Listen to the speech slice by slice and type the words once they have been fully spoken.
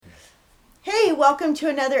welcome to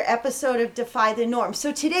another episode of Defy the Norm.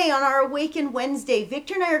 So today on our Awaken Wednesday,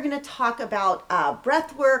 Victor and I are going to talk about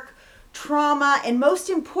breath work, trauma, and most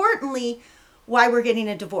importantly, why we're getting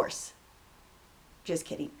a divorce. Just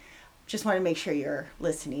kidding. Just want to make sure you're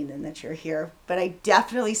listening and that you're here. But I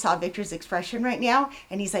definitely saw Victor's expression right now,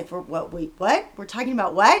 and he's like, what? Wait, what? We're talking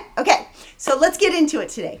about what? Okay, so let's get into it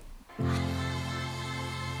today.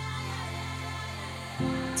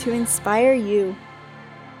 To inspire you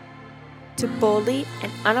to boldly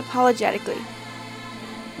and unapologetically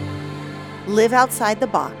live outside the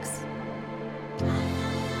box,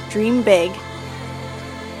 dream big,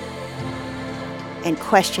 and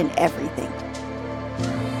question everything.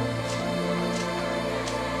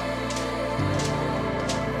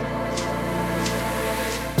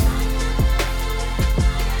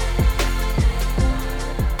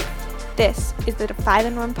 This is the Defy the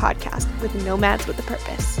Norm podcast with nomads with a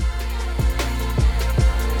purpose.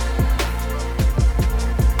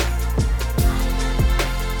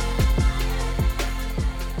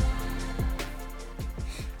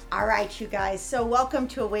 All right, you guys. So welcome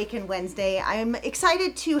to Awaken Wednesday. I'm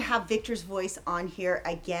excited to have Victor's voice on here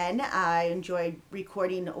again. I enjoy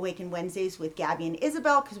recording Awaken Wednesdays with Gabby and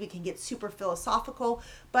Isabel because we can get super philosophical.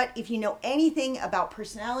 But if you know anything about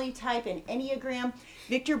personality type and Enneagram,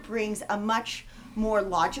 Victor brings a much more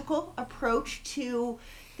logical approach to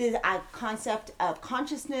the concept of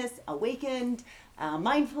consciousness, awakened,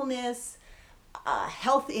 mindfulness,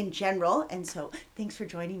 health in general. And so thanks for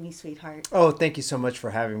joining me, sweetheart. Oh, thank you so much for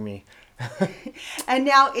having me. And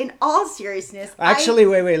now in all seriousness, Actually,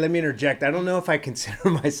 wait, let me interject. I don't know if I consider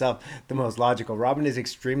myself the most logical. Robin is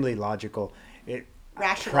extremely logical.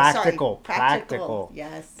 Practical.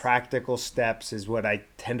 Yes. Practical steps is what I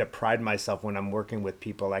tend to pride myself when I'm working with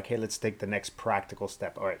people. Like, hey, let's take the next practical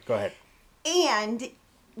step. All right, go ahead. And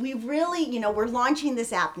we really, we're launching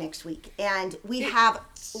this app next week, and we have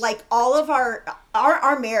like all of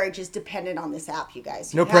our marriage is dependent on this app, you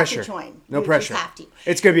guys. No pressure. Have to join. No you pressure. Just have to.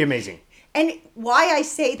 It's going to be amazing. And why I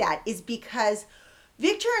say that is because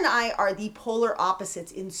Victor and I are the polar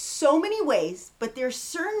opposites in so many ways, but there's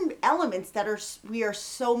certain elements that we are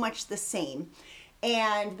so much the same.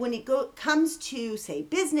 And when it comes to, say,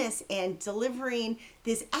 business and delivering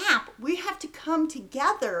this app, we have to come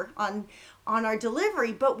together on our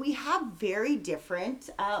delivery, but we have very different,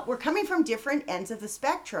 we're coming from different ends of the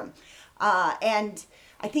spectrum. And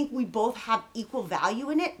I think we both have equal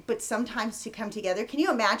value in it, but sometimes to come together, can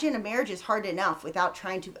you imagine? A marriage is hard enough without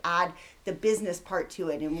trying to add the business part to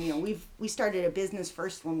it. And, we started a business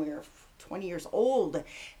first when we were 20 years old,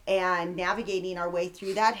 and navigating our way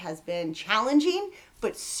through that has been challenging,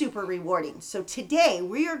 but super rewarding. So today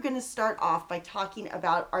we are going to start off by talking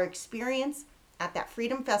about our experience at that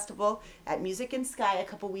Freedom Festival at Music and Sky a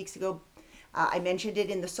couple weeks ago. I mentioned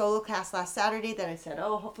it in the solo class last Saturday that I said,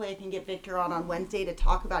 hopefully I can get Victor on Wednesday to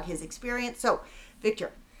talk about his experience. So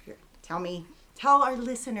Victor, here, tell our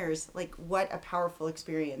listeners what a powerful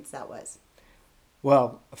experience that was.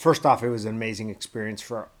 Well, first off, it was an amazing experience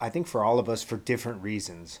for all of us for different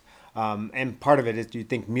reasons. And part of it is you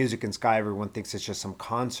think Music and Sky, everyone thinks it's just some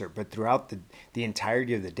concert, but throughout the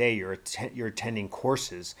entirety of the day, you're attending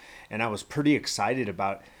courses. And I was pretty excited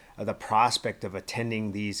about the prospect of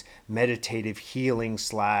attending these meditative healing /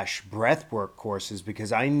 breathwork courses,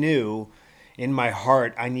 because I knew in my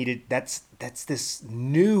heart I needed, that's this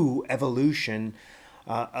new evolution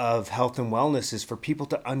of health and wellness, is for people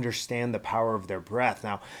to understand the power of their breath.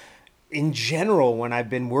 Now, in general, when I've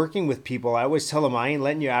been working with people, I always tell them I ain't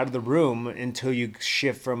letting you out of the room until you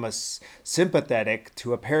shift from a sympathetic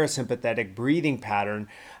to a parasympathetic breathing pattern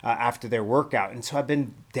after their workout. And so I've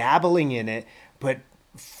been dabbling in it, but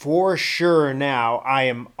for sure now I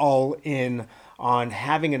am all in on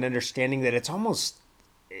having an understanding that it's almost,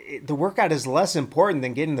 the workout is less important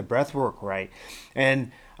than getting the breath work right.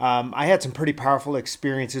 And I had some pretty powerful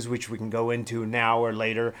experiences, which we can go into now or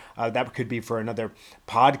later. That could be for another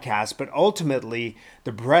podcast. But ultimately,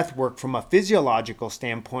 the breath work from a physiological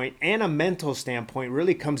standpoint and a mental standpoint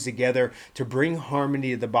really comes together to bring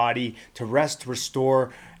harmony to the body, to rest,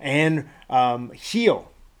 restore, and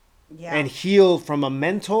heal. Yeah. And heal from a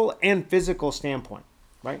mental and physical standpoint,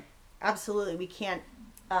 right? Absolutely. We can't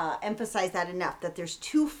emphasize that enough, that there's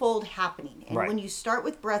twofold happening. And Right. When you start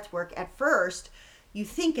with breath work, at first, you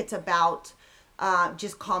think it's about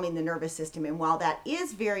just calming the nervous system. And while that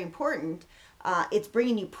is very important, it's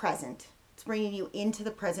bringing you present. It's bringing you into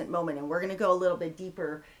the present moment. And we're going to go a little bit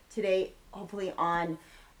deeper today, hopefully, on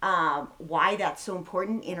why that's so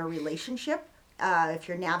important in a relationship. If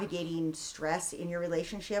you're navigating stress in your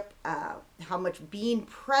relationship, how much being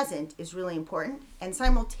present is really important. And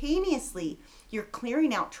simultaneously, you're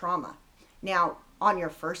clearing out trauma. Now, on your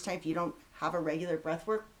first time, if you don't have a regular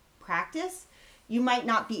breathwork practice, you might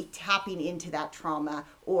not be tapping into that trauma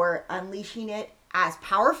or unleashing it as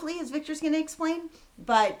powerfully as Victor's going to explain,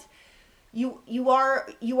 but you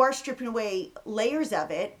are stripping away layers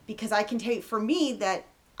of it, because I can tell you, for me, that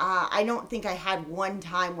I don't think I had one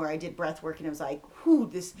time where I did breath work and it was like, whoo,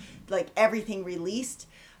 this, like, everything released.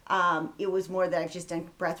 It was more that I've just done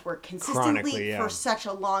breath work consistently for such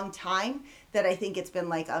a long time that I think it's been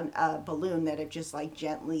like a balloon that I've just like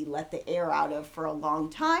gently let the air out of for a long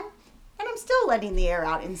time. And I'm still letting the air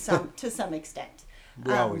out to some extent.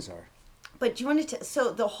 We always are. But you wanted to,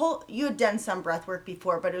 so you had done some breath work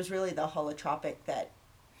before, but it was really the holotropic that.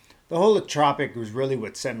 The holotropic was really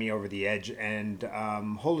what sent me over the edge, and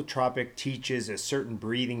holotropic teaches a certain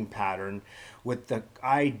breathing pattern with the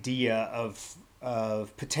idea of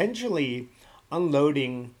potentially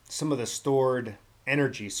unloading some of the stored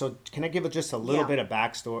energy. So can I give it just a little bit of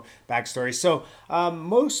backstory? So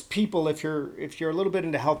most people, if you're a little bit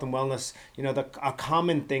into health and wellness, a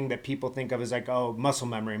common thing that people think of is like, oh, muscle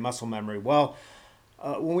memory. Well,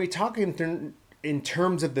 when we talk in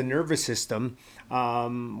terms of the nervous system,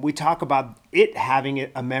 we talk about it having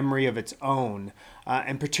a memory of its own,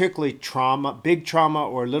 and particularly trauma, big trauma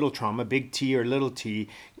or little trauma, big T or little t,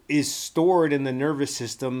 is stored in the nervous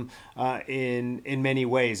system in many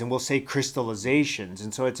ways, and we'll say crystallizations.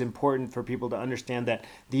 And so it's important for people to understand that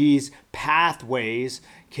these pathways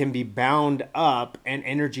can be bound up and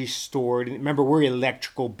energy stored. And remember, we're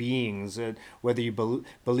electrical beings, whether you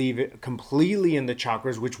believe it completely in the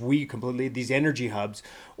chakras, which we completely, these energy hubs,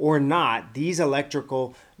 or not, these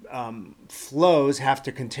electrical flows have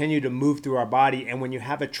to continue to move through our body. And when you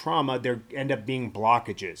have a trauma, there end up being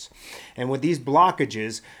blockages. And with these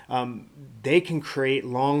blockages, they can create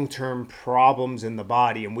long-term problems in the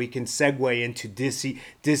body. And we can segue into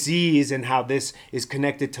disease and how this is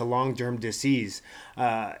connected to long-term disease.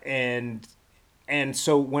 And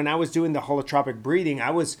so when I was doing the holotropic breathing, I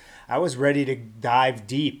was ready to dive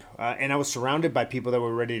deep, and I was surrounded by people that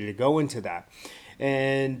were ready to go into that.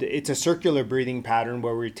 And it's a circular breathing pattern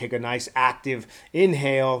where we take a nice active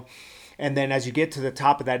inhale, and then as you get to the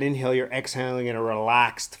top of that inhale, you're exhaling in a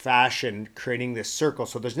relaxed fashion, creating this circle.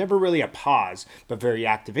 So there's never really a pause, but very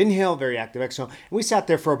active inhale, very active exhale. And we sat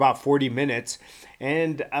there for about 40 minutes,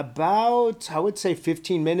 and about, I would say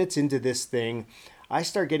 15 minutes into this thing, I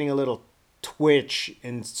start getting a little twitch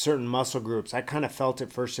in certain muscle groups. I kind of felt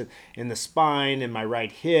it first in the spine and my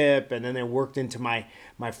right hip, and then it worked into my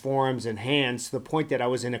forearms and hands to the point that I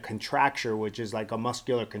was in a contracture, which is like a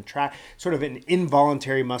muscular sort of an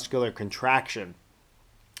involuntary muscular contraction.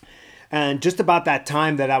 And just about that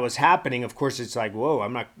time that was happening, of course, it's like, whoa,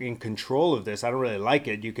 I'm not in control of this. I don't really like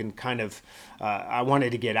it. You can kind of, I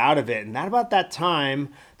wanted to get out of it. And about that time,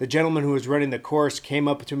 the gentleman who was running the course came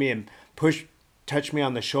up to me and touched me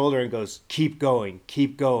on the shoulder and goes, keep going.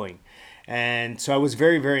 And so I was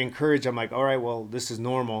very, very encouraged. I'm like, all right, well, this is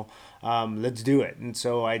normal. Let's do it. And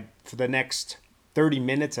so for the next 30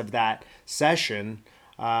 minutes of that session,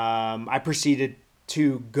 I proceeded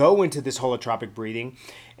to go into this holotropic breathing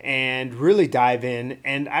and really dive in.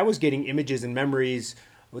 And I was getting images and memories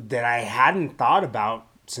that I hadn't thought about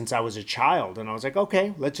since I was a child. And I was like,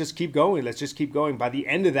 okay, let's just keep going. By the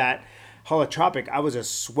end of that holotropic, I was a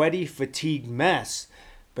sweaty, fatigued mess.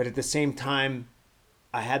 But at the same time,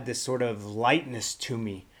 I had this sort of lightness to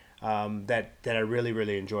me that I really,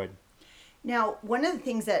 really enjoyed. Now, one of the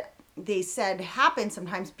things that they said happens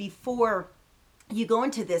sometimes before you go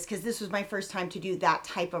into this, because this was my first time to do that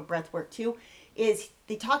type of breath work too, is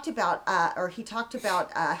he talked about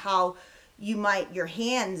how your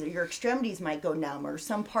hands or your extremities might go numb, or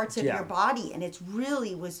some parts of your body. And it's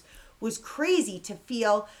really was crazy to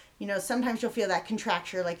feel, sometimes you'll feel that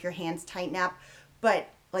contracture, like your hands tighten up. But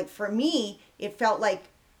like for me, it felt like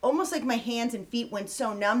almost like my hands and feet went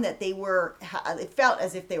so numb that it felt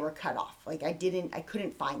as if they were cut off. Like I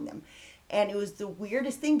couldn't find them. And it was the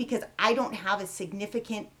weirdest thing, because I don't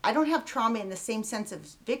have trauma in the same sense of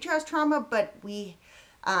Victor has trauma, but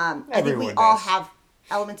I think we all have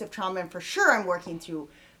elements of trauma, and for sure I'm working through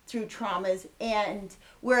traumas. And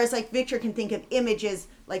whereas like Victor can think of images,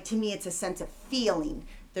 like to me it's a sense of feeling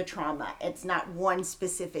the trauma. It's not one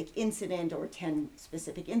specific incident or 10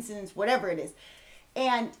 specific incidents, whatever it is.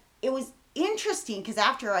 And it was interesting because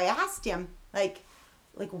after I asked him, like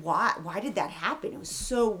why did that happen? It was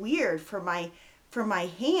so weird for my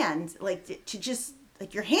hands, like to just,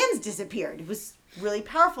 like your hands disappeared. It was really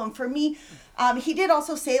powerful. And for me, he did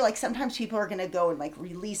also say, like, sometimes people are going to go and like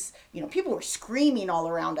release, people were screaming all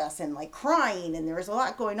around us and like crying, and there was a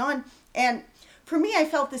lot going on. And for me, I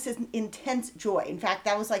felt this is intense joy. In fact,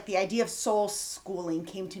 that was like the idea of soul schooling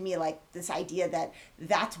came to me, like this idea that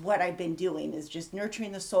that's what I've been doing, is just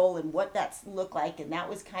nurturing the soul and what that's looked like. And that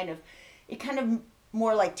was kind of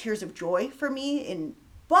more like tears of joy for me.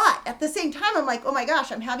 But at the same time, I'm like, oh my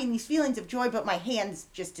gosh, I'm having these feelings of joy, but my hands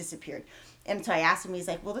just disappeared. And so I asked him, he's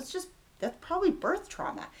like, well, that's probably birth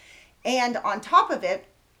trauma. And on top of it,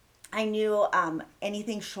 I knew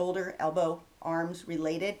anything shoulder, elbow, arms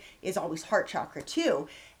related is always heart chakra too.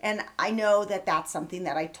 And I know that that's something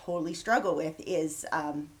that I totally struggle with is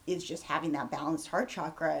just having that balanced heart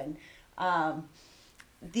chakra. And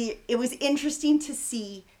it was interesting to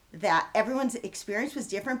see that everyone's experience was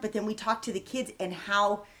different, but then we talked to the kids and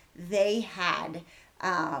how they had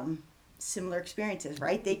similar experiences,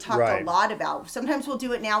 right? They talked Right. a lot about, sometimes we'll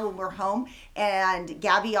do it now when we're home, and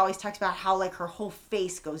Gabby always talks about how like her whole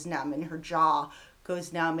face goes numb and her jaw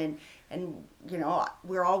goes numb, and you know,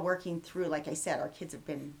 we're all working through, like I said, our kids have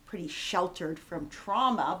been pretty sheltered from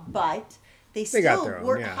trauma, but they got still their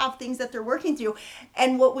own, yeah. have things that they're working through.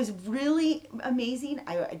 And what was really amazing,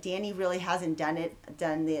 Danny really hasn't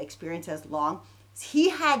done the experience as long. He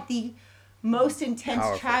had the most intense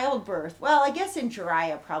Powerful. childbirth. Well, I guess in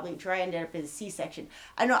Jariah ended up in a C-section.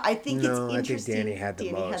 I think it's No, I think interesting. Danny had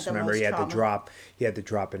the most. Remember, most he had trauma. the drop. He had the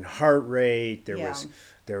drop in heart rate.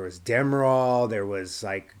 There was Demerol. There was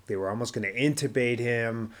like they were almost going to intubate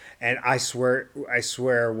him. And I swear,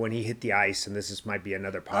 when he hit the ice, and might be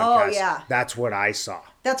another podcast. Yeah. That's what I saw.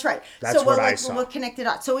 That's right. That's so what I saw. We'll connect it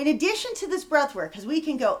on. So in addition to this breath work, because we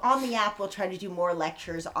can go on the app, we'll try to do more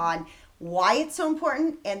lectures on why it's so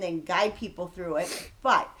important and then guide people through it.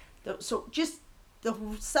 But just the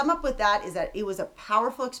sum up with that is that it was a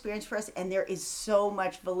powerful experience for us, and there is so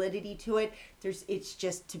much validity to it. It's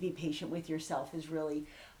just to be patient with yourself is really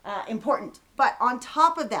important. But on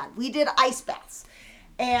top of that, we did ice baths,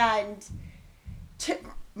 and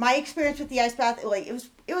my experience with the ice bath, like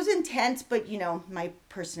it was intense, but you know, my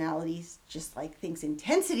personality's just like thinks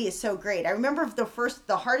intensity is so great. I remember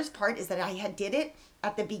the hardest part is that I did it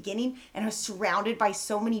at the beginning and I was surrounded by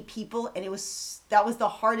so many people, and that was the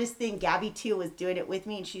hardest thing. Gabby too was doing it with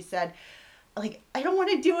me, and she said, like, I don't want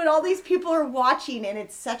to do it. All these people are watching, and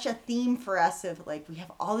it's such a theme for us of like, we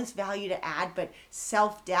have all this value to add, but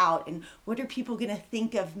self-doubt and what are people going to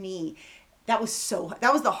think of me? That was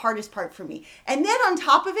the hardest part for me. And then on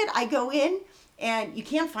top of it, I go in and you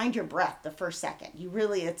can't find your breath the first second.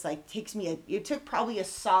 It took probably a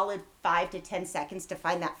solid 5 to 10 seconds to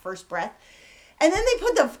find that first breath. And then they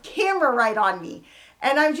put the camera right on me.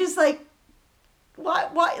 And I'm just like,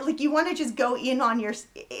 what? Like, you want to just go in on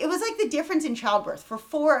it was like the difference in childbirth. For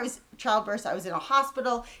 4 childbirths, I was in a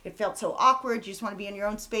hospital. It felt so awkward. You just want to be in your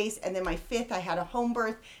own space. And then my 5th, I had a home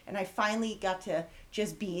birth, and I finally got to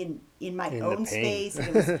just be in my own space. And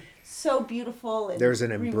it was so beautiful. And There's an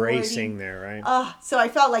rewarding. embracing there, right? So I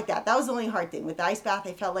felt like that. That was the only hard thing. With the ice bath,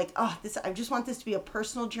 I felt like, I just want this to be a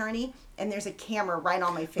personal journey, and there's a camera right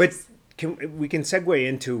on my face. But we can segue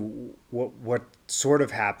into what sort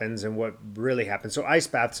of happens and what really happens. So ice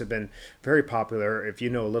baths have been very popular. If you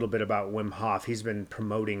know a little bit about Wim Hof, he's been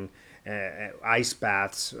promoting ice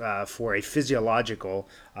baths for a physiological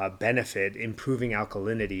benefit, improving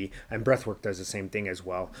alkalinity, and breathwork does the same thing as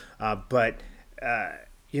well.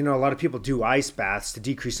 You know, a lot of people do ice baths to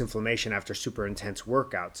decrease inflammation after super intense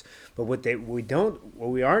workouts. But what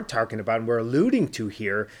we aren't talking about, and we're alluding to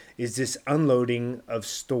here, is this unloading of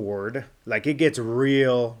stored. Like, it gets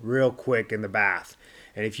real quick in the bath.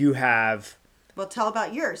 And if you have... Well, tell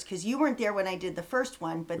about yours, because you weren't there when I did the first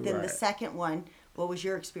one, but then Right. the second one, what was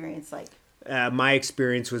your experience like? My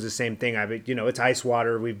experience was the same thing. It's ice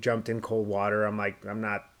water. We've jumped in cold water.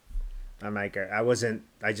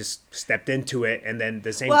 I just stepped into it, and then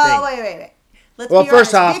the same thing. Well, wait. Let's Well, be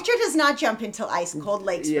first honest. off- Victor does not jump into ice cold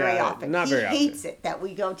lakes very Yeah, often. not very He hates it that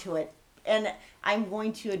we go to it. And I'm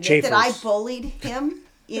going to admit that I Chafers. bullied him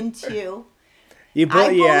into... She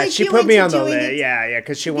bullied you put me into on the doing list. it Yeah,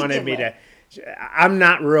 because she wanted me begin to. I'm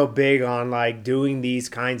not real big on like doing these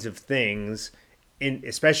kinds of things,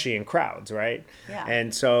 especially in crowds, right? Yeah.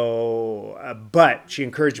 And so, but she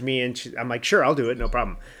encouraged me, and I'm like, sure, I'll do it, no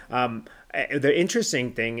problem. The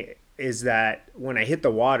interesting thing is that when I hit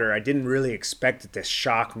the water, I didn't really expect it to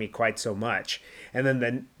shock me quite so much. And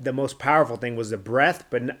then the most powerful thing was the breath,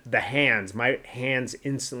 but the hands. My hands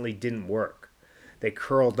instantly didn't work. They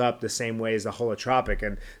curled up the same way as the holotropic.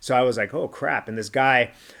 And so I was like, oh, crap. And this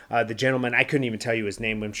guy, the gentleman, I couldn't even tell you his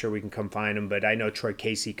name. I'm sure we can come find him. But I know Troy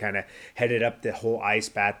Casey kind of headed up the whole ice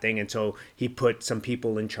bath thing. And so he put some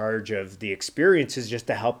people in charge of the experiences just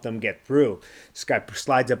to help them get through. This guy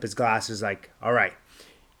slides up his glasses like, all right,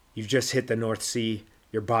 you've just hit the North Sea.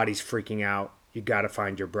 Your body's freaking out. you got to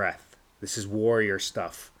find your breath. This is warrior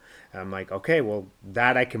stuff. And I'm like, okay, well,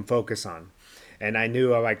 that I can focus on. And I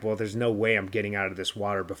knew, I'm like, well, there's no way I'm getting out of this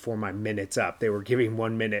water before my minute's up. They were giving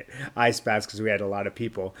 1 minute ice baths because we had a lot of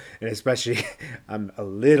people. And especially, I'm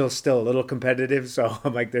still a little competitive. So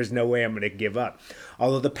I'm like, there's no way I'm going to give up.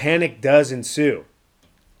 Although the panic does ensue.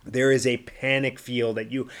 There is a panic feel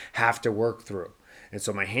that you have to work through. And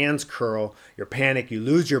so my hands curl, you panic, you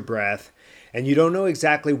lose your breath, and you don't know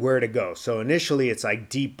exactly where to go. So initially it's like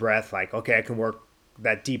deep breath, like, okay, I can work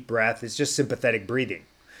that deep breath. It's just sympathetic breathing.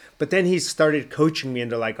 But then he started coaching me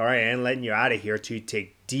into like, all right, I ain't letting you out of here till you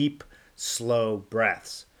take deep, slow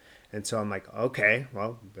breaths. And so I'm like, okay,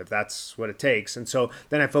 well, if that's what it takes. And so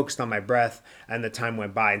then I focused on my breath and the time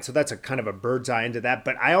went by. And so that's a kind of a bird's eye into that.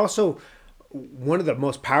 But I also, one of the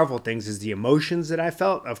most powerful things is the emotions that I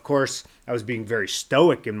felt. Of course, I was being very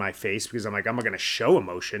stoic in my face because I'm like, I'm not going to show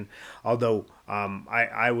emotion. Although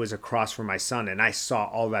I was across from my son and I saw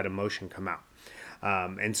all that emotion come out.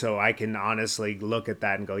 And so I can honestly look at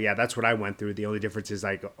that and go, yeah, that's what I went through. The only difference is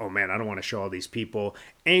like, oh man, I don't want to show all these people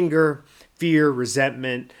anger, fear,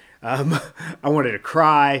 resentment. I wanted to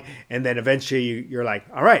cry. And then eventually you're like,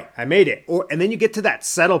 all right, I made it. And then you get to that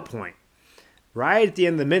settle point. Right at the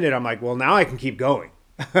end of the minute, I'm like, well, now I can keep going.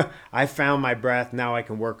 I found my breath. Now I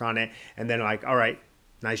can work on it. And then like, all right,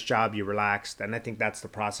 nice job. You relaxed. And I think that's the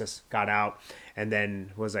process. Got out and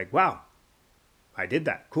then was like, wow, I did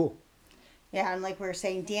that. Cool. Yeah, and like we were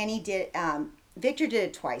saying, Victor did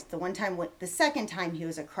it twice. The second time he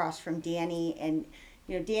was across from Danny, and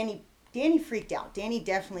Danny freaked out. Danny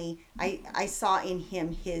definitely, I saw in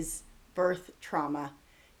him his birth trauma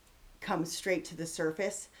come straight to the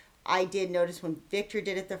surface. I did notice when Victor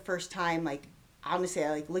did it the first time, like honestly,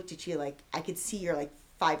 I like looked at you like I could see your like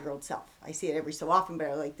 5-year-old self. I see it every so often,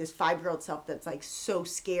 but like this 5-year-old self that's like so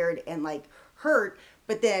scared and like hurt,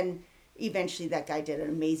 but then eventually that guy did an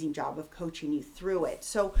amazing job of coaching you through it.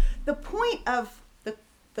 So the point of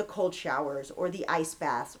the cold showers or the ice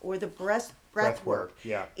baths or the breath work,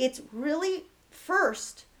 yeah, it's really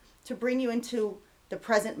first to bring you into the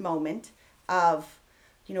present moment of,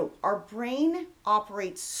 our brain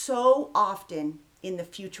operates so often in the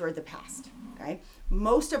future or the past, okay?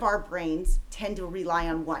 Most of our brains tend to rely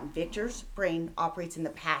on one. Victor's brain operates in the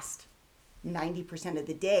past 90% of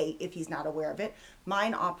the day if he's not aware of it.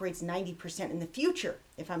 Mine operates 90% in the future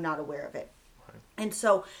if I'm not aware of it. Right. And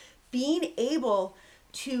so being able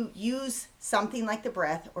to use something like the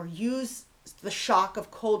breath or use the shock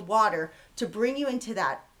of cold water to bring you into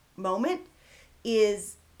that moment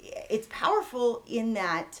it's powerful in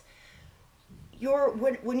that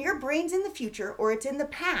when your brain's in the future or it's in the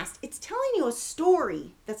past, it's telling you a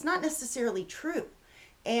story that's not necessarily true.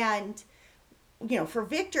 And for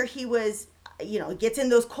Victor, he was, gets in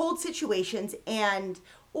those cold situations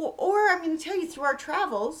or I'm going to tell you through our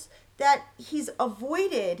travels that he's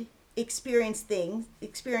avoided experiencing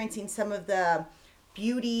some of the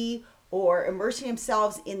beauty or immersing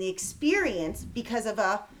himself in the experience because of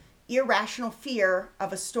a irrational fear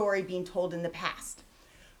of a story being told in the past.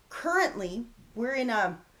 Currently, we're in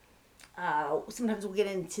sometimes we'll get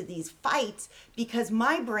into these fights because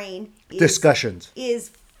my brain discussions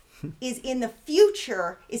is in the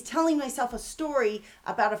future, is telling myself a story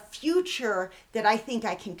about a future that I think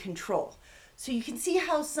I can control. So you can see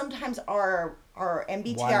how sometimes our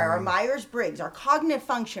MBTI, our Myers-Briggs, our cognitive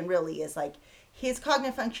function really is like his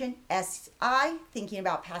cognitive function, SI, thinking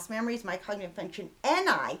about past memories, my cognitive function,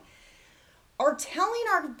 NI, are telling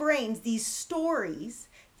our brains these stories,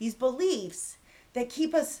 these beliefs that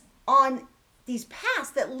keep us on these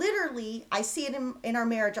paths that literally, I see it in our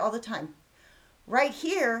marriage all the time. Right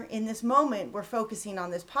here in this moment, we're focusing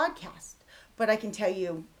on this podcast. But I can tell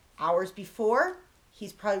you, hours before,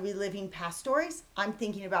 he's probably living past stories. I'm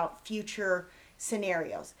thinking about future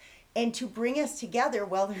scenarios. And to bring us together,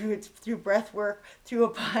 whether it's through breath work, through a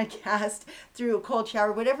podcast, through a cold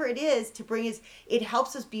shower, whatever it is, to bring us, it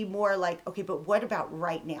helps us be more like, okay, but what about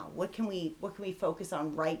right now? What can we focus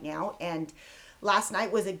on right now? And last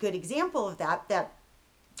night was a good example of that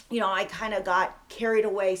I kind of got carried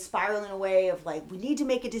away, spiraling away of like, we need to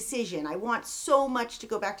make a decision. I want so much to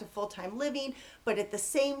go back to full-time living, but at the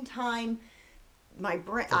same time, my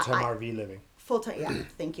brain... Full-time RV living. Full-time, yeah,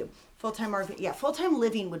 thank you. Full-time RV, yeah, full-time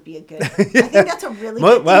living would be a good... I think that's a really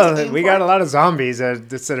good thing to aim we for. got a lot of zombies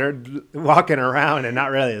that are walking around and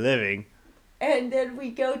not really living. And then we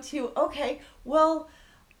go to, okay, well,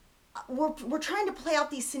 we're trying to play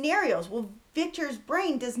out these scenarios. Well, Victor's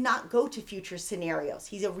brain does not go to future scenarios.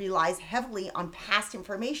 He relies heavily on past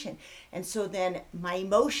information. And so then my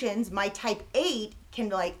emotions, my type 8 can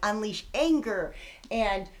like unleash anger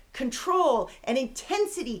and control and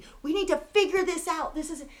intensity. We need to figure this out.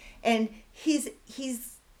 And he's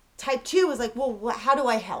type 2 was like, well, how do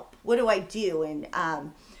I help? What do I do? And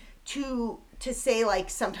to say like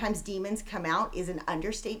sometimes demons come out is an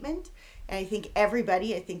understatement. And I think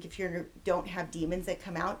if you don't have demons that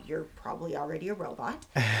come out, you're probably already a robot.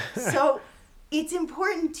 So it's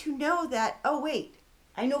important to know that, oh, wait,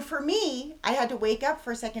 I know for me, I had to wake up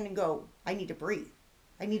for a second and go, I need to breathe.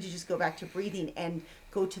 I need to just go back to breathing and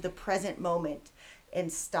go to the present moment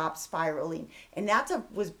and stop spiraling. And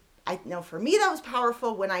I know for me, that was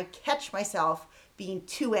powerful when I catch myself being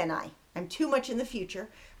too NI. I'm too much in the future.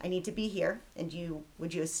 I need to be here. And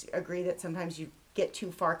would you agree that sometimes you get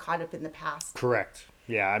too far caught up in the past? Correct.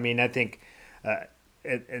 Yeah. I mean, I think,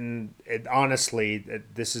 honestly,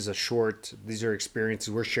 these are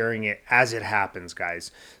experiences. We're sharing it as it happens,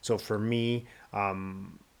 guys. So for me,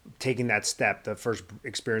 taking that step, the first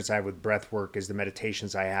experience I have with breath work is the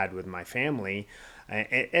meditations I had with my family.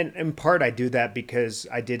 And in part, I do that because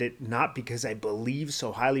I did it not because I believe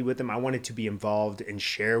so highly with them. I wanted to be involved and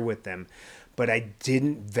share with them, but I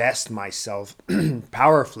didn't vest myself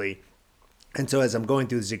powerfully. And so as I'm going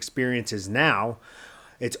through these experiences now,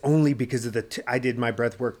 it's only because of I did my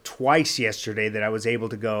breath work twice yesterday that I was able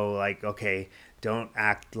to go like, okay, don't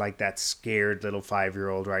act like that scared little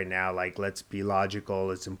 5-year-old right now. Like, let's be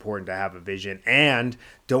logical. It's important to have a vision, and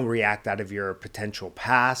don't react out of your potential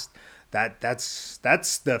past. That's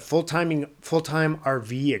the full-time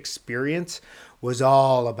RV experience was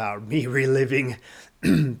all about me reliving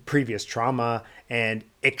previous trauma and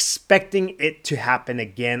expecting it to happen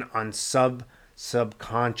again on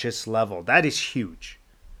subconscious level. That is huge.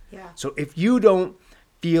 Yeah. So if you don't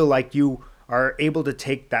feel like you are able to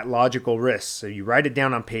take that logical risk, so you write it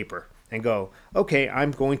down on paper and go, okay,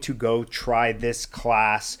 I'm going to go try this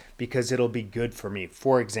class because it'll be good for me,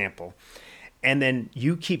 for example. And then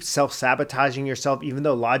you keep self-sabotaging yourself, even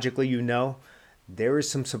though logically you know there is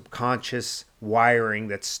some subconscious wiring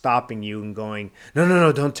that's stopping you and going,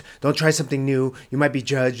 no, don't try something new. You might be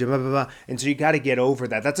judged, blah, blah, blah. And so you got to get over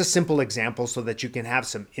that. That's a simple example so that you can have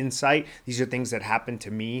some insight. These are things that happened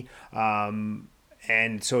to me. And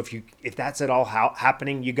so if that's at all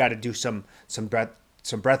happening, you got to do some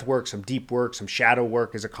breath work, some deep work, some shadow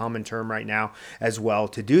work is a common term right now as well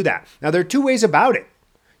to do that. Now, there are two ways about it.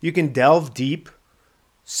 You can delve deep,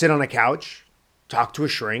 sit on a couch, talk to a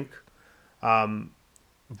shrink,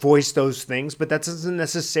 voice those things, but that doesn't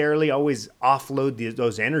necessarily always offload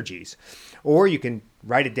those energies. Or you can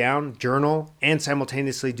write it down, journal, and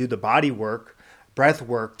simultaneously do the body work, breath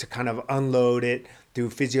work to kind of unload it through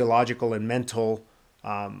physiological and mental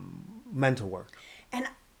work. And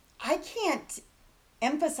I can't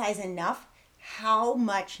emphasize enough how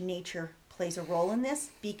much nature plays a role in this,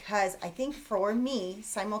 because I think for me,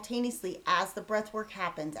 simultaneously, as the breath work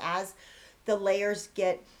happens, as the layers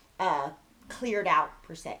get cleared out,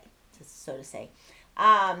 per se, so to say,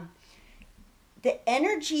 the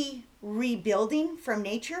energy rebuilding from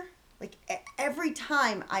nature, like every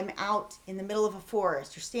time I'm out in the middle of a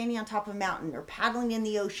forest or standing on top of a mountain or paddling in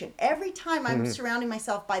the ocean, every time I'm surrounding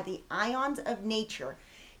myself by the ions of nature,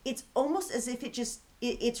 it's almost as if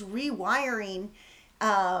it's rewiring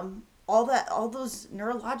all those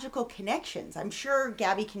neurological connections. I'm sure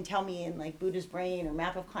Gabby can tell me in like Buddha's brain or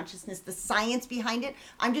map of consciousness the science behind it.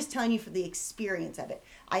 I'm just telling you for the experience of it.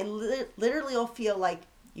 I literally will feel like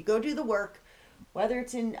you go do the work, whether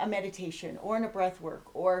it's in a meditation or in a breath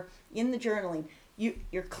work or in the journaling,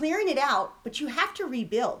 you're clearing it out, but you have to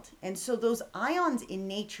rebuild. And so those ions in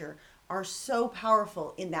nature are so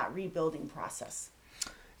powerful in that rebuilding process.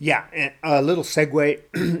 Yeah, and a little segue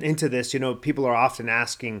into this, people are often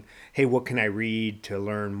asking, hey, what can I read to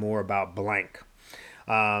learn more about blank?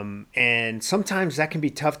 And sometimes that can be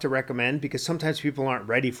tough to recommend because sometimes people aren't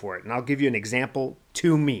ready for it. And I'll give you an example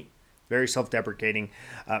to me, very self-deprecating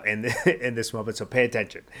in this moment, so pay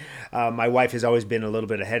attention. My wife has always been a little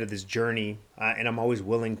bit ahead of this journey, and I'm always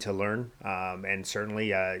willing to learn. And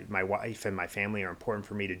certainly my wife and my family are important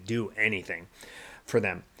for me to do anything for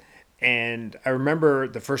them. And I remember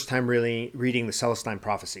the first time really reading the Celestine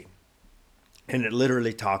Prophecy. And it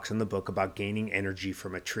literally talks in the book about gaining energy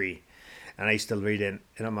from a tree. And I used to read it,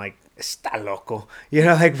 and I'm like, está loco.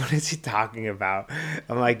 What is he talking about?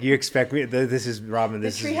 I'm like, you expect me? This is, Robin,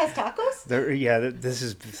 The tree has tacos?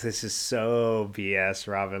 This is so BS,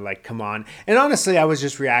 Robin. Like, come on. And honestly, I was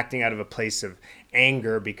just reacting out of a place of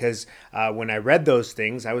anger because when I read those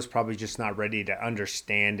things, I was probably just not ready to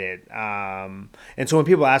understand it. And so when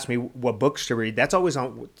people ask me what books to read, that's always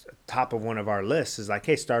on top of one of our lists is like,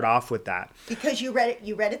 hey, start off with that. Because you read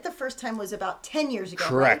it the first time was about 10 years ago,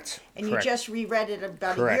 Correct. Right? And Correct. You just reread it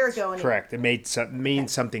about Correct. a year ago go. And Correct. It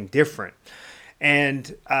means something different.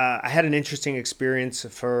 And I had an interesting experience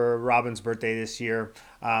for Robin's birthday this year.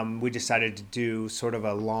 We decided to do sort of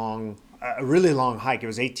a really long hike. It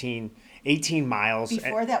was 18 miles.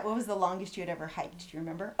 Before that, what was the longest you had ever hiked? Do you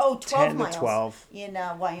remember? Oh, 12 10 to miles. 12. In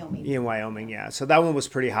Wyoming. In Wyoming, yeah. So that one was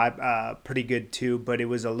pretty high, pretty good too, but it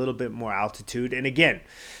was a little bit more altitude. And again,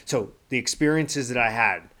 so the experiences that I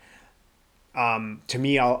had, to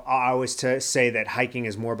me, I always say that hiking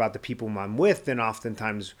is more about the people I'm with than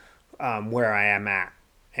oftentimes where I am at.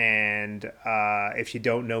 And if you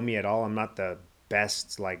don't know me at all, I'm not the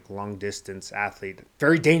best like long distance athlete.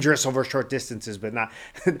 Very dangerous over short distances, but not.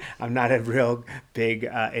 I'm not a real big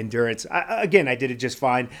endurance. I did it just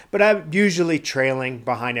fine, but I'm usually trailing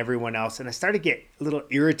behind everyone else. And I started to get a little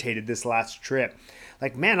irritated this last trip.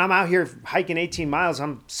 Like, man, I'm out here hiking 18 miles.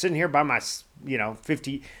 I'm sitting here by my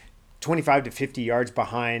 25 to 50 yards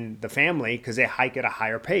behind the family because they hike at a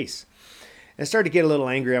higher pace. And I started to get a little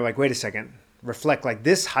angry. I'm like, wait a second, reflect, like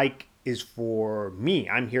this hike is for me.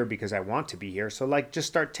 I'm here because I want to be here. So like just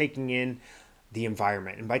start taking in the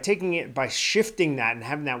environment. And by shifting that and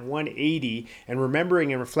having that 180 and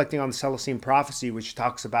remembering and reflecting on the Celestine prophecy, which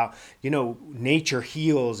talks about, nature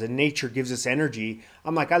heals and nature gives us energy.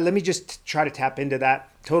 I'm like, let me just try to tap into that.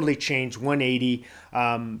 Totally changed 180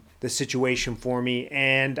 the situation for me.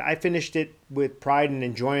 And I finished it with pride and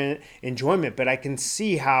enjoyment. But I can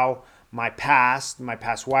see how my past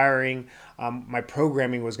wiring, my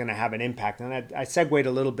programming was going to have an impact. And I segued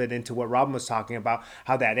a little bit into what Robin was talking about,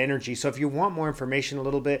 how that energy. So if you want more information a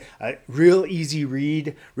little bit, real easy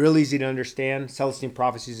read, real easy to understand, Celestine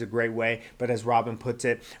Prophecy is a great way. But as Robin puts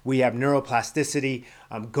it, we have neuroplasticity.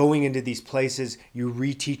 Going into these places, you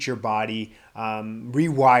reteach your body,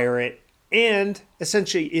 rewire it, and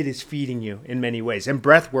essentially it is feeding you in many ways. And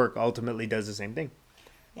breath work ultimately does the same thing.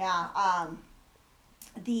 Yeah.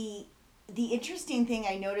 The interesting thing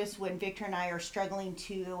I noticed when Victor and I are struggling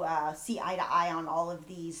to see eye to eye on all of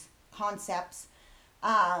these concepts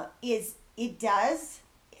is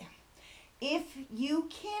if you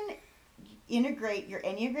can integrate your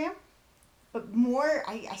Enneagram, but more,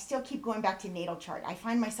 I still keep going back to natal chart. I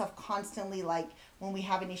find myself constantly like when we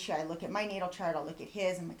have an issue, I look at my natal chart, I'll look at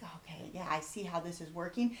his, I'm like, oh, okay, yeah, I see how this is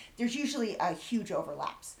working. There's usually a huge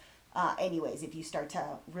overlaps. Anyways, if you start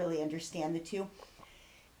to really understand the two,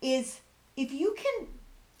 is if you can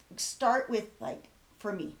start with, like,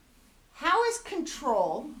 for me, how is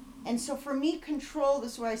control? And so for me, control,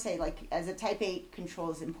 this is where I say, like, as a type 8, control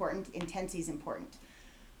is important, intensity is important.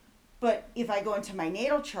 But if I go into my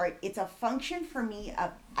natal chart, it's a function for me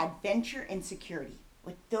of adventure and security.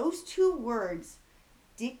 Like, those two words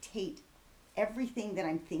dictate everything that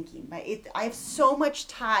I'm thinking. I have so much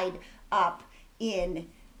tied up in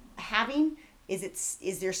having,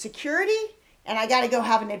 is there security? And I got to go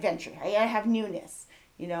have an adventure. I got to have newness,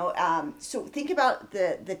 So think about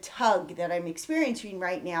the tug that I'm experiencing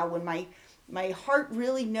right now when my heart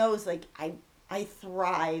really knows, like, I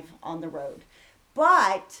thrive on the road.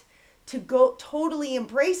 But to go totally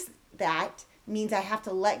embrace that means I have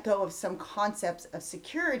to let go of some concepts of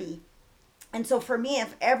security. And so for me,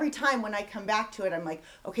 if every time when I come back to it, I'm like,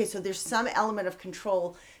 okay, so there's some element of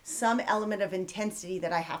control, some element of intensity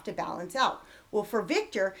that I have to balance out. Well, for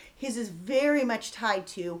Victor, his is very much tied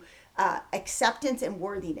to acceptance and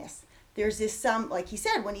worthiness. There's this like he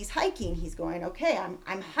said, when he's hiking, he's going, okay,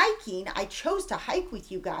 I'm hiking. I chose to hike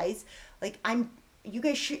with you guys. Like you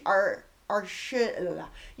guys should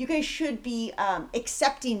be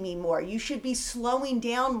accepting me more. You should be slowing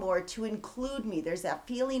down more to include me. There's that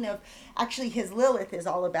feeling of, actually his Lilith is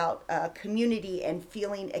all about community and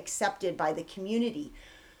feeling accepted by the community.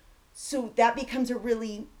 So that becomes a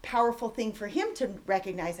really powerful thing for him to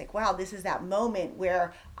recognize, like, wow, this is that moment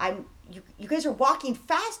where you guys are walking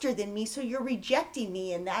faster than me, so you're rejecting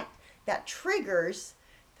me, and that triggers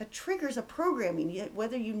a programming,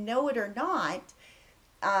 whether you know it or not.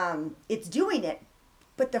 It's doing it,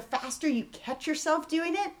 but the faster you catch yourself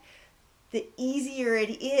doing it, the easier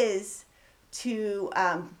it is to,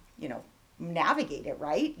 navigate it,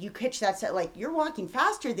 right? You catch that, like, you're walking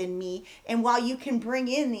faster than me. And while you can bring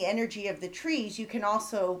in the energy of the trees, you can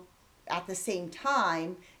also at the same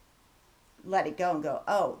time let it go and go,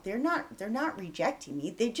 oh, they're not rejecting me.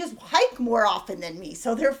 They just hike more often than me,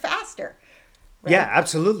 so they're faster. Right? Yeah,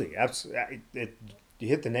 absolutely. You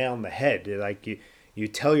hit the nail on the head. Like you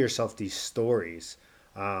tell yourself these stories.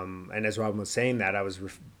 And as Robin was saying that, I was,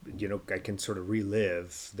 I can sort of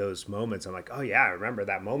relive those moments. I'm like, oh yeah, I remember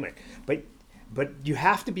that moment. But you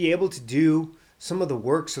have to be able to do some of the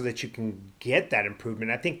work so that you can get that improvement.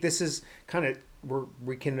 I think this is kind of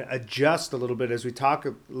we can adjust a little bit as we talk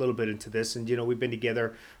a little bit into this. And we've been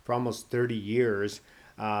together for almost 30 years,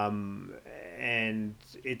 and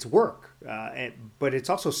it's work, but it's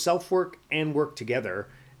also self work and work together.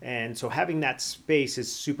 And so having that space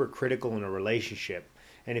is super critical in a relationship.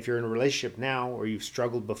 And if you're in a relationship now or you've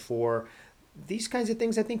struggled before, these kinds of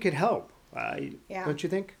things I think could help. Yeah. Don't you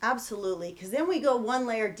think? Absolutely. Because then we go one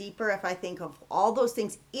layer deeper. If I think of all those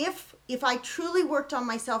things, if I truly worked on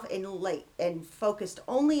myself and focused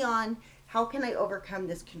only on how can I overcome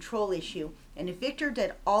this control issue, and if Victor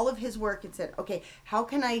did all of his work and said, okay, how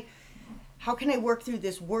can I work through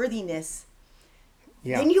this worthiness?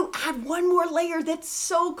 Yeah. Then you add one more layer that's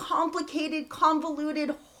so complicated,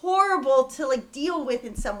 convoluted, horrible to deal with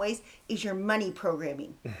in some ways, is your money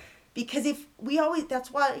programming. Because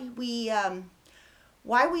that's why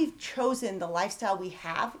we've chosen the lifestyle we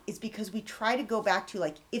have, is because we try to go back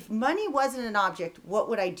to if money wasn't an object, what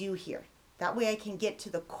would I do here? That way I can get to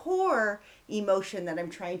the core emotion that I'm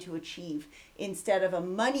trying to achieve instead of a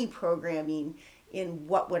money programming in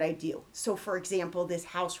what would I do. So for example, this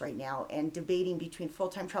house right now and debating between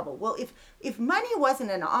full-time travel. Well, if money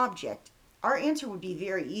wasn't an object, our answer would be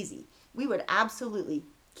very easy. We would absolutely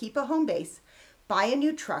keep a home base, buy a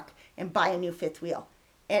new truck, and buy a new fifth wheel,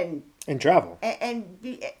 and travel, and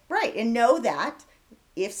know that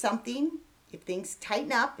if things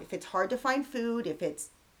tighten up, if it's hard to find food, if it's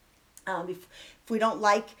if we don't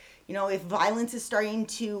if violence is starting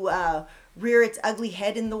to rear its ugly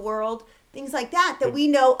head in the world, things like that we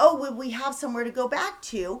know, we have somewhere to go back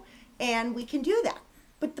to, and we can do that.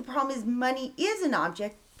 But the problem is money is an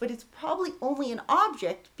object, but it's probably only an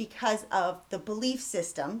object because of the belief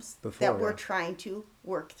systems that we're trying to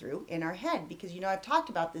work through in our head. Because, I've talked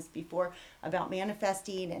about this before about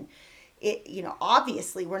manifesting, and it,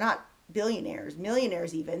 obviously we're not billionaires,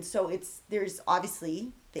 millionaires even. So there's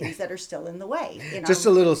obviously things that are still in the way. Just a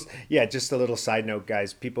little side note,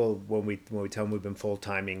 guys. People, when we tell them we've been full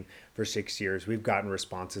timing for 6 years, we've gotten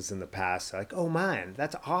responses in the past like, "Oh man,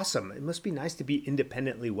 that's awesome! It must be nice to be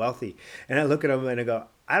independently wealthy." And I look at them and I go,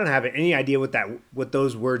 "I don't have any idea what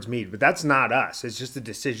those words mean, but that's not us. It's just the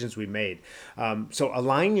decisions we made." So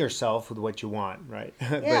align yourself with what you want, right?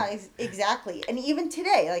 Yeah, exactly. And even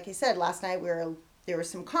today, like I said, last night there was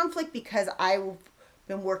some conflict because I've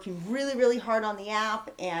been working really, really hard on the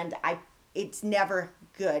app, and it's never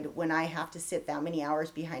good when I have to sit that many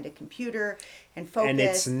hours behind a computer and focus. And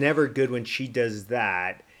it's never good when she does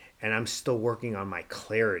that, and I'm still working on my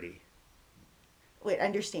clarity. Wait,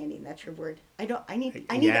 understanding, that's your word. I need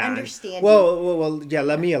understanding. Well, yeah,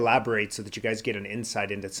 let me elaborate so that you guys get an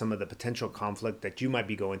insight into some of the potential conflict that you might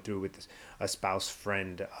be going through with a spouse,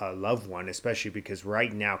 friend, a loved one, especially because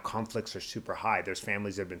right now conflicts are super high. There's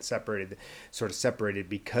families that have been separated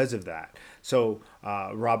because of that. So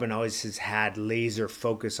Robin always has had laser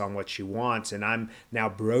focus on what she wants, and I'm now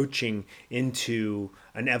broaching into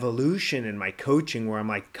an evolution in my coaching where I'm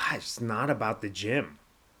like, gosh, it's not about the gym.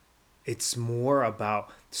 It's more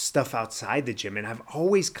about stuff outside the gym. And I've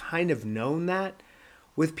always kind of known that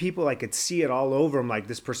with people. I could see it all over them. Like,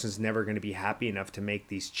 this person's never going to be happy enough to make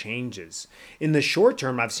these changes. In the short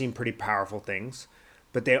term, I've seen pretty powerful things,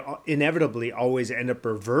 but they inevitably always end up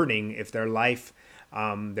reverting if their life,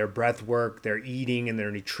 their breath work, their eating and their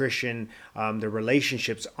nutrition, their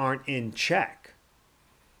relationships aren't in check.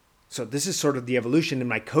 So this is sort of the evolution in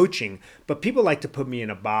my coaching. But people like to put me in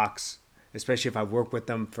a box, especially if I've worked with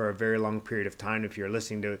them for a very long period of time. If you're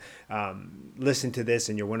listen to this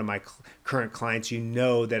and you're one of my current clients, you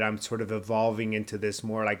know that I'm sort of evolving into this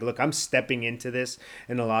more like, look, I'm stepping into this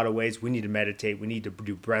in a lot of ways. We need to meditate. We need to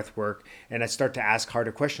do breath work. And I start to ask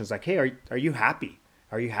harder questions like, hey, are you happy?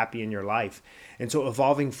 Are you happy in your life? And so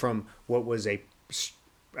evolving from what was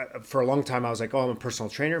for a long time, I was like, oh, I'm a personal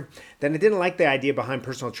trainer. Then I didn't like the idea behind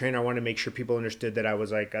personal trainer. I wanted to make sure people understood that I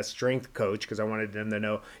was like a strength coach, because I wanted them to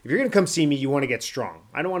know, if you're going to come see me, you want to get strong.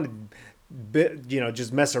 I don't want to,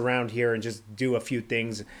 just mess around here and just do a few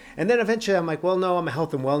things. And then eventually I'm like, well, no, I'm a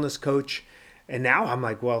health and wellness coach. And now I'm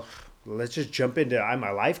like, well, let's just jump into, I'm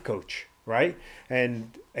a life coach, right?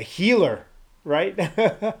 And a healer, right?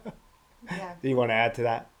 Yeah. Do you want to add to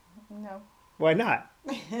that? No. Why not?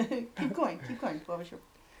 Keep going. What was your...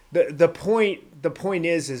 The point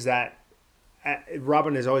is that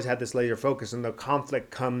Robin has always had this laser focus, and the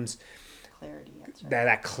conflict comes clarity. That's right.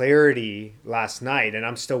 That clarity last night, and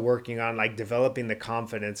I'm still working on developing the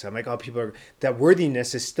confidence. I'm like, oh, that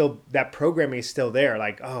worthiness is still, that programming is still there.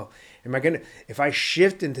 Like, oh, if I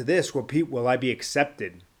shift into this, will I be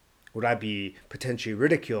accepted? Would I be potentially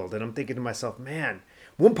ridiculed? And I'm thinking to myself, man,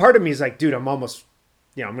 one part of me is like, dude, I'm almost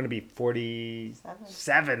I'm going to be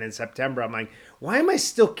 47 in September. I'm like, why am I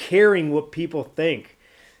still caring what people think?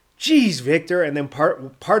 Geez, Victor. And then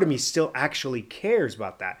part of me still actually cares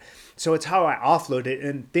about that. So it's how I offload it.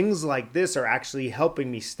 And things like this are actually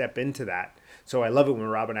helping me step into that. So I love it when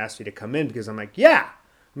Robin asked me to come in because I'm like, yeah,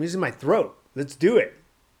 I'm using my throat. Let's do it.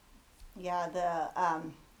 Yeah,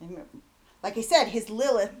 like I said, his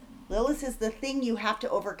Lilith is the thing you have to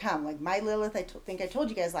overcome. Like my Lilith, I think I told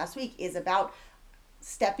you guys last week, is about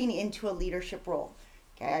stepping into a leadership role.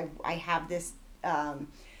 Okay, I have this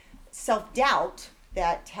self-doubt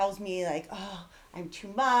that tells me like, oh, I'm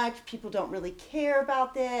too much. People don't really care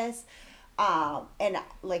about this. And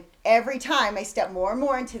like every time I step more and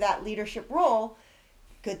more into that leadership role,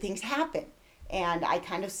 good things happen. And I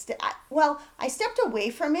kind of, I stepped away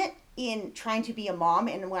from it in trying to be a mom.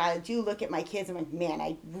 And when I do look at my kids, I'm like, man,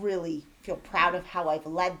 I really feel proud of how I've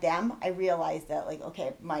led them. I realize that like,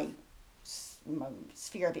 okay, my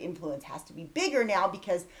sphere of influence has to be bigger now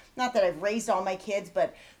because not that I've raised all my kids,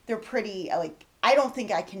 but they're pretty like, I don't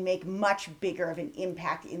think I can make much bigger of an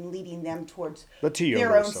impact in leading them towards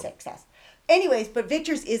their own success. Anyways, but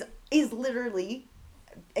Victor's is literally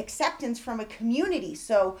acceptance from a community.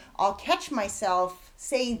 So I'll catch myself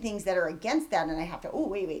saying things that are against that, and I have to,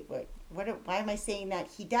 wait, why am I saying that?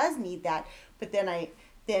 He does need that, but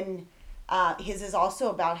then his is also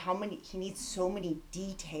about he needs so many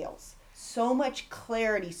details, so much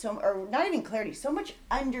clarity, or not even clarity, so much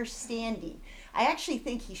understanding. I actually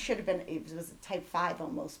think he should have been, it was a type 5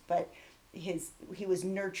 almost, but he was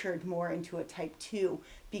nurtured more into a type 2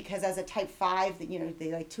 because as a type 5,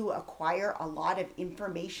 they like to acquire a lot of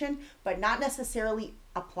information but not necessarily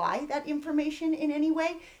apply that information in any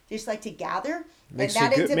way. They just like to gather.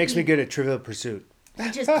 Makes me good at Trivial Pursuit. He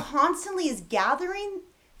just constantly is gathering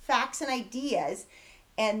facts and ideas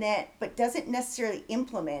but doesn't necessarily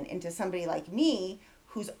implement into somebody like me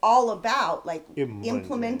who's all about like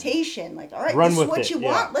implementation. Like, all right, this is what you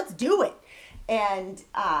want, let's do it. And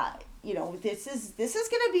this is going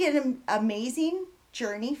to be an amazing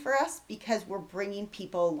journey for us because we're bringing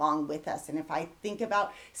people along with us. And if I think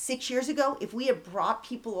about 6 years ago, if we had brought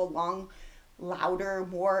people along louder,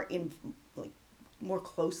 more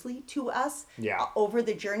closely to us over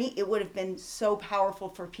the journey, it would have been so powerful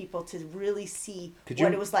for people to really see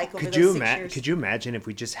what it was like over those 6 years. Could you imagine if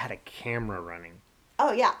we just had a camera running?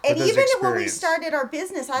 Oh, yeah. And even when we started our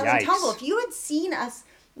business, Island Tumble, if you had seen us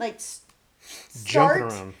like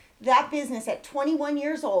start that business at 21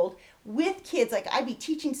 years old with kids, like I'd be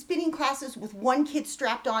teaching spinning classes with one kid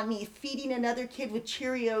strapped on me, feeding another kid with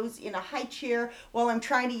Cheerios in a high chair while I'm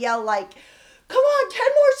trying to yell like, come on, 10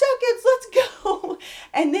 more seconds, let's go.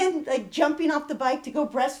 And then like jumping off the bike to go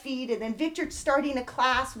breastfeed. And then Victor starting a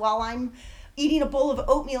class while I'm eating a bowl of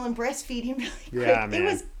oatmeal and breastfeeding really quick. Yeah, man. It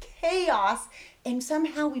was chaos. And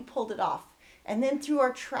somehow we pulled it off. And then through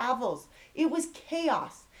our travels, it was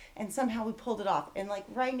chaos. And somehow we pulled it off. And like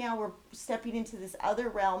right now we're stepping into this other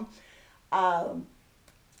realm. And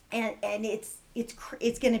it's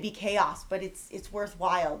going to be chaos, but it's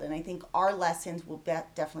worthwhile. And I think our lessons will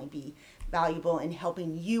definitely be valuable in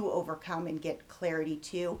helping you overcome and get clarity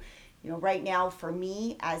too. Right now for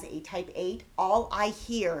me as a type 8, all I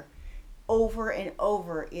hear over and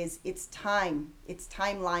over is it's time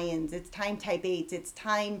lions, it's time type 8s, it's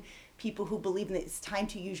time people who believe in it, it's time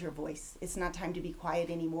to use your voice, it's not time to be quiet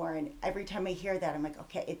anymore. And every time I hear that, I'm like,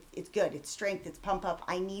 okay, it's good, it's strength, it's pump up,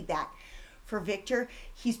 I need that. For Victor,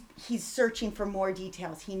 he's searching for more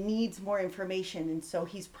details. He needs more information. And so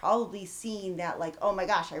he's probably seeing that like, oh my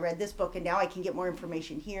gosh, I read this book and now I can get more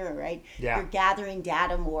information here, right? Yeah. You're gathering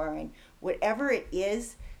data more, and whatever it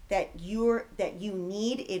is that you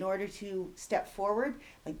need in order to step forward,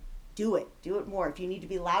 like do it more. If you need to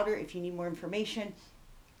be louder, if you need more information,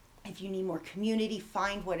 if you need more community,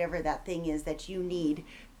 find whatever that thing is that you need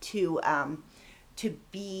to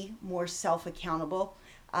be more self-accountable.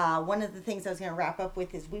 One of the things I was going to wrap up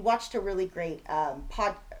with is we watched a really great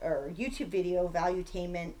YouTube video,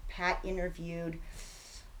 Valuetainment. Pat interviewed.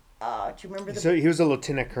 Do you remember So he was a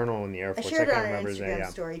lieutenant colonel in the Air Force. I shared it on an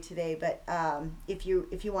Instagram story today, but if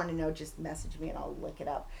you want to know, just message me and I'll look it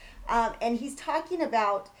up. And he's talking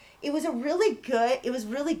about it was really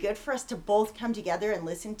good for us to both come together and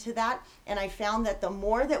listen to that. And I found that the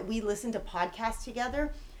more that we listen to podcasts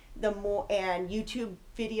together, the more, and YouTube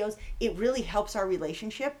videos, it really helps our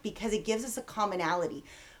relationship because it gives us a commonality.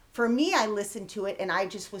 For me, I listened to it and I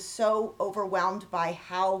just was so overwhelmed by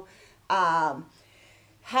how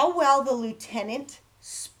well the lieutenant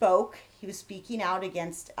spoke. He was speaking out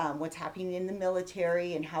against what's happening in the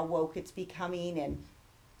military and how woke it's becoming,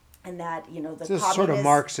 and that the this sort of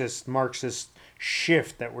Marxist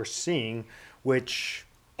shift that we're seeing, which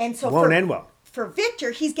And so won't end well. For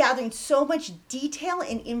Victor, he's gathering so much detail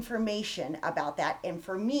and information about that. And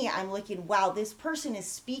for me, I'm looking, wow, this person is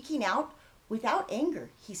speaking out without anger.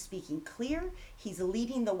 He's speaking clear. He's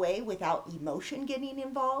leading the way without emotion getting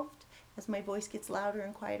involved as my voice gets louder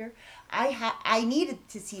and quieter. I needed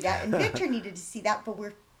to see that, and Victor needed to see that, but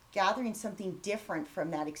we're gathering something different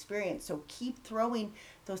from that experience. So keep throwing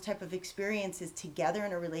those type of experiences together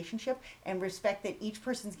in a relationship and respect that each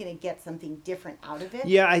person's going to get something different out of it.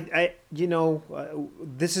 Yeah,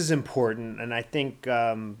 this is important, and I think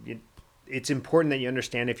it's important that you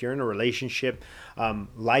understand if you're in a relationship,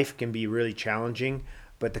 life can be really challenging,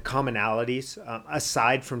 but the commonalities,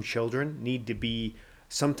 aside from children, need to be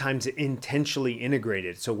sometimes intentionally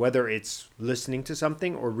integrated. So whether it's listening to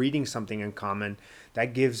something or reading something in common,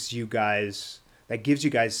 that gives you guys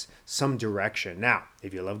some direction. Now,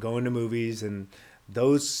 if you love going to movies and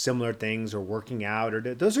those similar things, or working out, or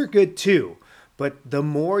those are good too. But the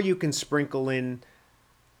more you can sprinkle in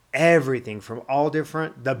everything from all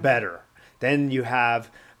different, the better. Then you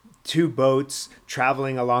have two boats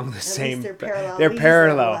traveling along the same. They're parallel. They're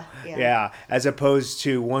parallel. Yeah. Yeah, as opposed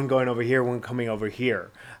to one going over here, one coming over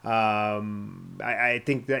here. I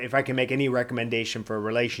think that if I can make any recommendation for a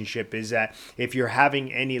relationship, is that if you're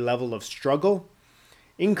having any level of struggle,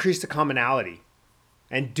 increase the commonality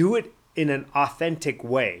and do it in an authentic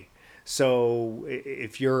way. So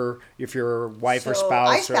if your wife or spouse,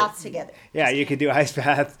 ice baths together. Yeah, you could do ice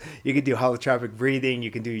baths. You could do holotropic breathing. You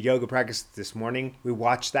can do yoga practice. This morning we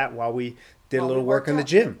watched that while we did a little work in the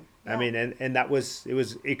gym. Yeah. I mean, and it was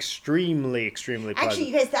extremely pleasant. Actually,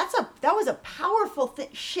 you guys, that was a powerful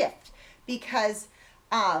shift, because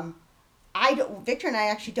Victor and I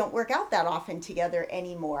actually don't work out that often together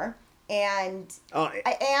anymore, and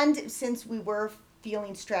since we were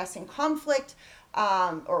feeling stress and conflict.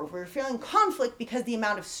 Or we're feeling conflict because the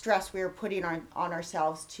amount of stress we were putting on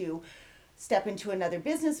ourselves to step into another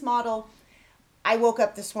business model. I woke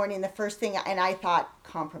up this morning, the first thing, and I thought,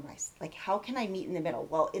 compromise. Like, how can I meet in the middle?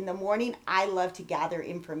 Well, in the morning, I love to gather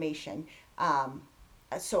information.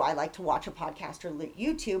 So I like to watch a podcast or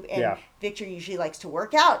YouTube, and Victor usually likes to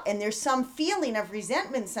work out. And there's some feeling of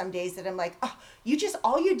resentment some days that I'm like, oh,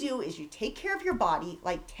 all you do is you take care of your body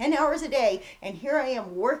like 10 hours a day, and here I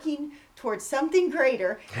am working towards something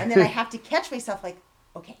greater, and then I have to catch myself like,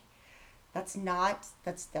 okay, that's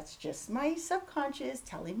just my subconscious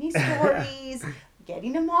telling me stories,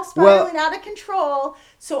 getting them all spiraling out of control.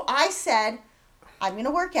 So I said, I'm going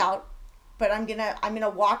to work out, but I'm gonna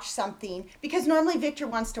watch something, because normally Victor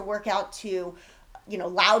wants to work out to,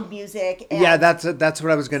 loud music. Yeah, that's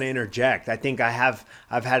what I was going to interject. I think I've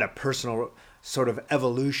had a personal sort of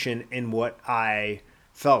evolution in what I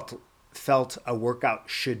felt a workout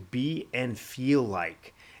should be and feel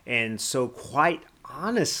like. And so quite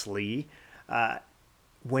honestly,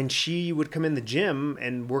 when she would come in the gym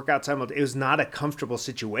and work out simultaneously, it was not a comfortable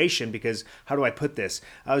situation, because how do I put this?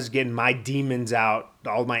 I was getting my demons out,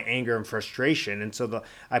 all my anger and frustration. And so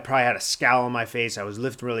I probably had a scowl on my face. I was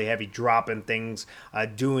lifting really heavy, dropping things,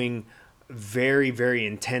 doing very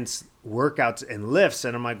intense workouts and lifts.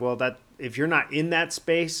 And I'm like, well, if you're not in that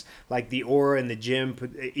space, like the aura in the gym,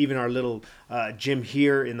 even our little gym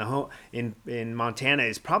here in the home in Montana,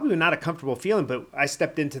 is probably not a comfortable feeling. But I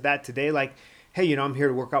stepped into that today, like, hey, I'm here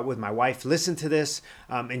to work out with my wife. Listen to this,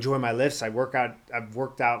 enjoy my lifts. I've worked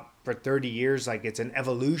out for 30 years. Like, it's an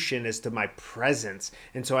evolution as to my presence.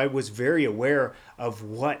 And so I was very aware of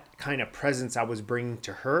what kind of presence I was bringing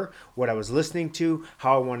to her, what I was listening to,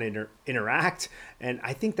 how I wanted to interact. And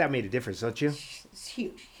I think that made a difference, don't you? It's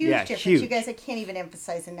huge difference. Huge. You guys, I can't even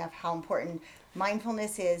emphasize enough how important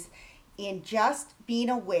mindfulness is in just being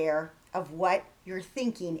aware of what you're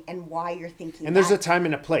thinking and why you're thinking. And there's a time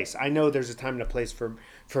and a place. I know there's a time and a place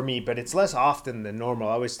for me, but it's less often than normal.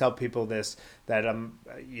 I always tell people this, that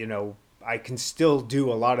I can still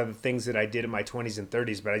do a lot of the things that I did in my 20s and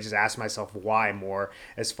 30s, but I just ask myself why more,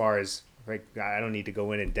 as far as, like, I don't need to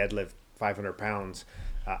go in and deadlift 500 pounds.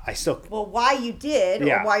 Why you did,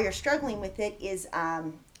 or why you're struggling with it, is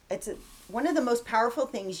one of the most powerful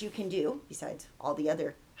things you can do, besides all the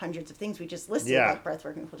other hundreds of things we just listed, like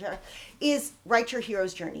breathwork and cold shower, is write your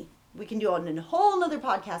hero's journey. We can do a whole other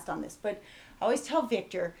podcast on this, but I always tell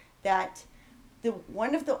Victor that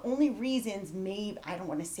one of the only reasons, maybe, I don't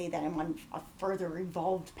want to say that I'm on a further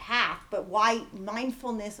evolved path, but why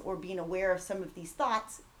mindfulness or being aware of some of these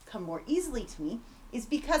thoughts come more easily to me, is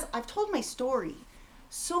because I've told my story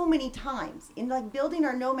so many times. In like building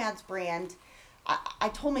our Nomads brand, I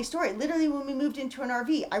told my story. Literally, when we moved into an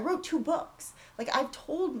RV, I wrote 2 books. Like, I've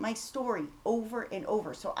told my story over and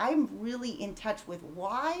over. So I'm really in touch with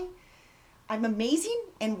why I'm amazing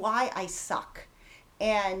and why I suck.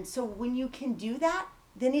 And so when you can do that,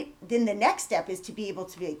 then the next step is to be able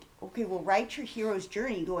to be like, okay, well, write your hero's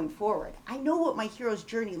journey going forward. I know what my hero's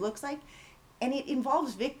journey looks like, and it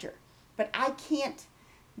involves Victor, but I can't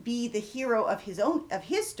be the hero of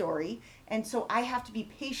his story, and so I have to be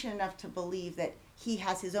patient enough to believe that he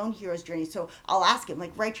has his own hero's journey. So I'll ask him,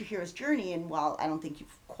 like, write your hero's journey, and while I don't think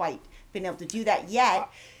you've quite been able to do that yet,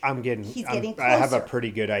 he's getting closer. I have a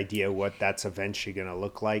pretty good idea what that's eventually going to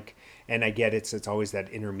look like, and I get it's always that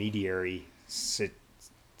intermediary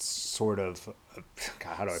sort of,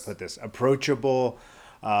 God, how do I put this? Approachable,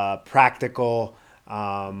 practical,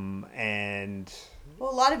 and well,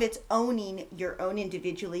 a lot of it's owning your own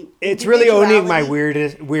It's really owning my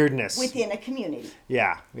weirdness within a community.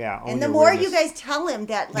 Yeah. And the more you guys tell him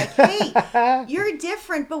that, like, hey, you're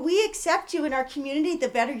different, but we accept you in our community, the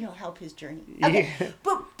better you'll help his journey. Okay,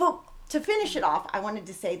 but to finish it off, I wanted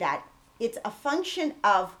to say that it's a function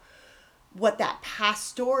of what that past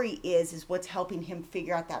story is what's helping him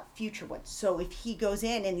figure out that future one. So if he goes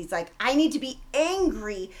in and he's like, I need to be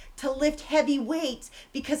angry to lift heavy weights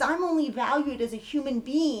because I'm only valued as a human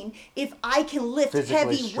being if I can lift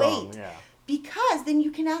heavy weight. Yeah. Because then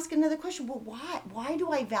you can ask another question. Well, why? Why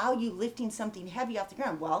do I value lifting something heavy off the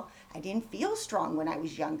ground? Well, I didn't feel strong when I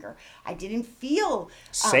was younger. I didn't feel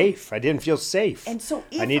safe. I didn't feel safe. And so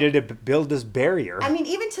I needed to build this barrier. I mean,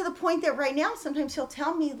 even to the point that right now, sometimes he'll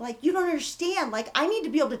tell me, like, you don't understand. Like, I need to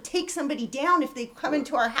be able to take somebody down if they come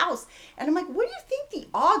into our house. And I'm like, what do you think the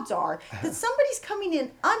odds are that somebody's coming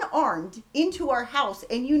in unarmed into our house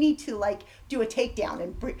and you need to, like, do a takedown?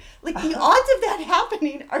 And like, the odds of that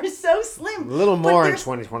happening are so slim. A little more in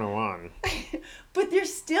 2021. But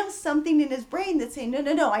there's still something in his brain that's saying,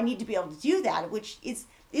 no, I need to be able to do that, which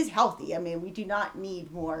is healthy. I mean, we do not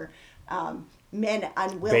need more men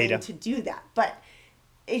unwilling to do that. But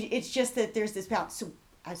it's just that there's this balance. So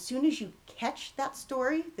as soon as you catch that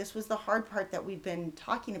story, this was the hard part that we've been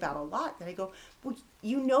talking about a lot, that I go, well,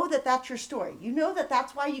 you know that that's your story. You know that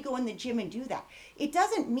that's why you go in the gym and do that. It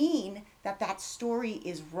doesn't mean that that story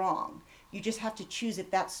is wrong. You just have to choose if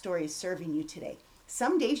that story is serving you today.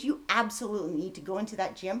 Some days you absolutely need to go into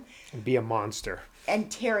that gym and be a monster and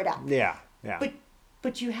tear it up. Yeah.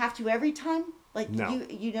 But you have to every time. Like, no.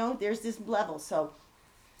 You know, there's this level. So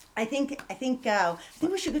I think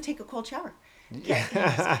we should go take a cold shower.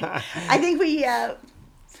 I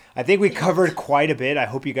think we covered quite a bit. I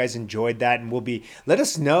hope you guys enjoyed that, and let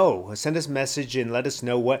us know. Send us a message and let us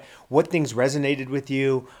know what things resonated with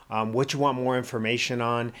you, what you want more information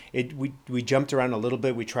on. We jumped around a little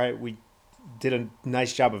bit. We did a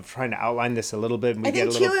nice job of trying to outline this a little bit. And I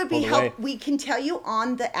think too, it would be helpful. We can tell you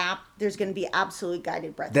on the app, there's going to be absolute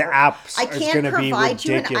guided breath work. The apps I can't provide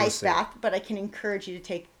you an ice bath, but I can encourage you to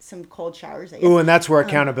take some cold showers. Ooh, and that's where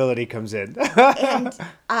accountability comes in. And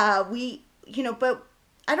but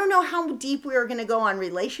I don't know how deep we are going to go on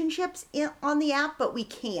relationships on the app, but we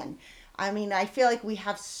can. I mean, I feel like we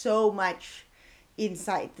have so much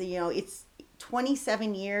insight. It's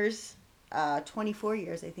 27 years. 24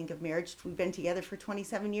 years, I think, of marriage. We've been together for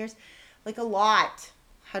 27 years. Like, a lot.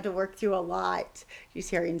 Had to work through a lot. You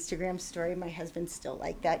see our Instagram story. My husband's still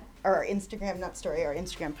like that. Or our Instagram, not story, our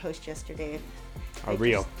Instagram post yesterday. A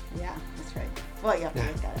reel. Yeah, that's right. Well, you have to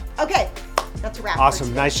look at it. Okay, that's a wrap.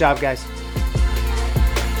 Awesome. Nice job, guys.